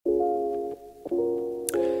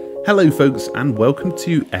Hello folks, and welcome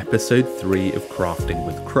to episode 3 of Crafting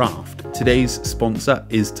with Craft. Today's sponsor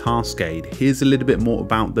is Taskade. Here's a little bit more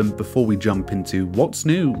about them before we jump into what's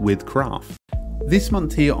new with Craft. This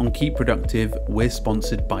month here on Keep Productive, we're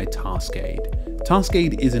sponsored by Taskade.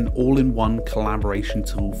 Taskade is an all-in-one collaboration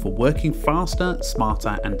tool for working faster,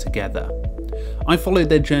 smarter and together. I followed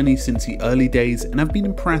their journey since the early days and have been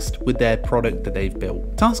impressed with their product that they've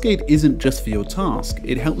built. Taskade isn't just for your task,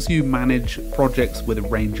 it helps you manage projects with a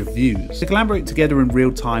range of views, to collaborate together in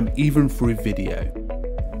real time even through video.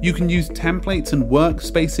 You can use templates and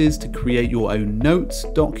workspaces to create your own notes,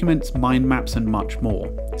 documents, mind maps and much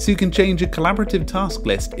more. So you can change a collaborative task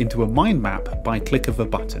list into a mind map by click of a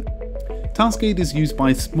button. Taskade is used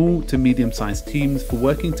by small to medium-sized teams for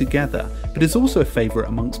working together, but is also a favourite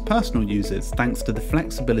amongst personal users thanks to the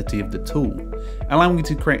flexibility of the tool, allowing you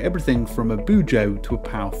to create everything from a bujo to a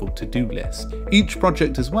powerful to-do list. Each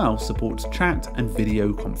project as well supports chat and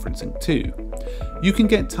video conferencing too. You can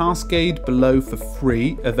get Taskade below for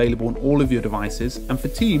free, available on all of your devices, and for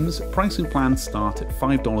teams, pricing plans start at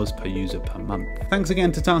 $5 per user per month. Thanks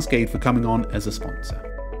again to Taskade for coming on as a sponsor.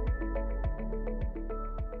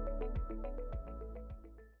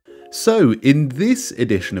 So in this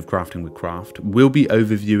edition of Crafting with Craft, we'll be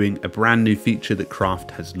overviewing a brand new feature that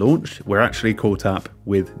Craft has launched. We're actually caught up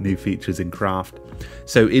with new features in Craft.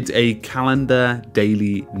 So it's a calendar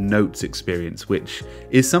daily notes experience, which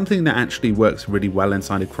is something that actually works really well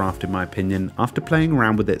inside of Craft in my opinion, after playing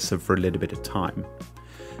around with it for a little bit of time.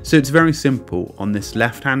 So it's very simple. On this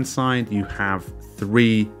left-hand side, you have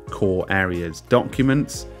 3 core areas: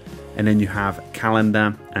 documents, and then you have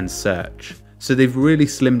calendar and search. So they've really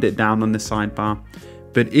slimmed it down on the sidebar.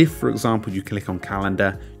 But if, for example, you click on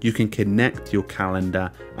calendar, you can connect your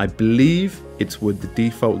calendar. I believe it's with the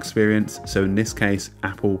default experience. So in this case,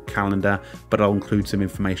 Apple Calendar, but I'll include some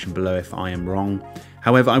information below if I am wrong.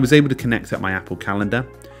 However, I was able to connect up my Apple Calendar.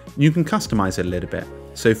 You can customize it a little bit.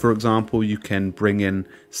 So for example, you can bring in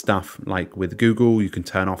stuff like with Google, you can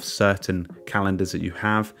turn off certain calendars that you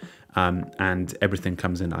have, and everything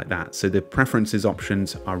comes in like that. So the preferences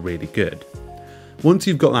options are really good. Once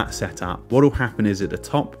you've got that set up, what will happen is at the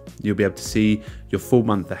top, you'll be able to see your full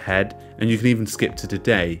month ahead, and you can even skip to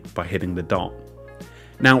today by hitting the dot.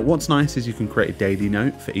 Now, what's nice is you can create a daily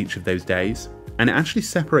note for each of those days, and it actually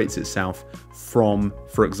separates itself from,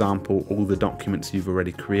 for example, all the documents you've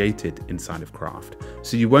already created inside of Craft.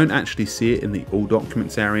 So you won't actually see it in the all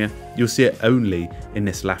documents area, you'll see it only in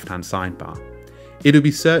this left-hand sidebar. It'll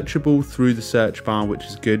be searchable through the search bar, which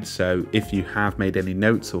is good. So if you have made any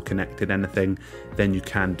notes or connected anything, then you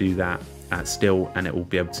can do that still, and it will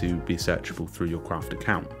be able to be searchable through your Craft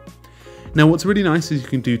account. Now, what's really nice is you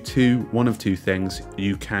can do one of two things.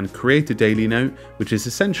 You can create a daily note, which is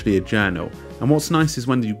essentially a journal. And what's nice is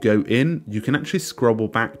when you go in, you can actually scroll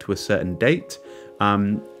back to a certain date.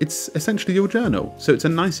 It's essentially your journal. So it's a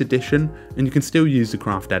nice addition, and you can still use the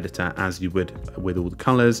Craft editor as you would with all the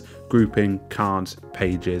colors, grouping, cards,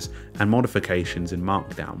 pages, and modifications in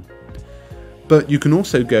Markdown. But you can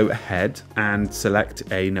also go ahead and select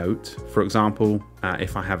a note. For example,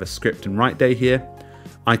 if I have a script and write day here,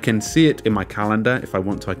 I can see it in my calendar. If I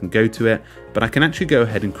want to, I can go to it, but I can actually go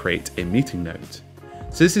ahead and create a meeting note.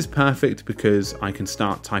 So this is perfect because I can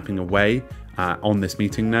start typing away on this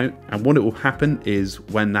meeting note, and what it will happen is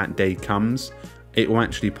when that day comes, it will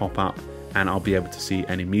actually pop up and I'll be able to see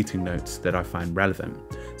any meeting notes that I find relevant.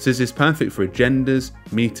 So this is perfect for agendas,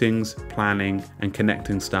 meetings, planning, and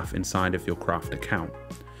connecting stuff inside of your Craft account.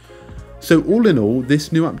 So all in all,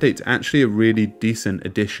 this new update's actually a really decent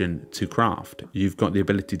addition to Craft. You've got the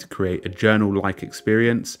ability to create a journal-like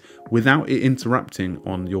experience without it interrupting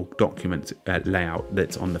on your document layout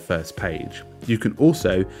that's on the first page. You can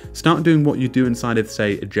also start doing what you do inside of,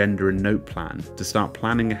 say, agenda and note plan to start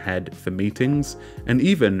planning ahead for meetings, and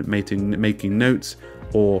even making notes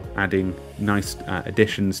or adding nice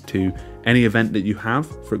additions to any event that you have.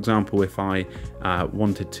 For example, if I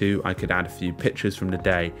wanted to, I could add a few pictures from the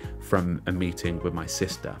day from a meeting with my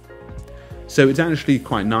sister. So it's actually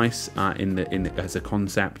quite nice as a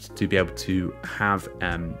concept to be able to have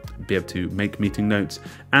make meeting notes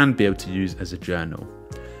and be able to use as a journal.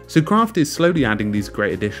 So Craft is slowly adding these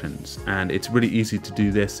great additions, and it's really easy to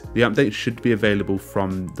do this. The update should be available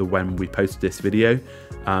from when we post this video,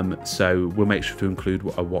 so we'll make sure to include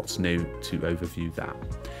a what's new to overview that.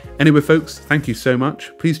 Anyway folks, thank you so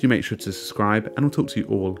much. Please do make sure to subscribe, and I'll talk to you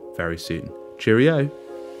all very soon. Cheerio!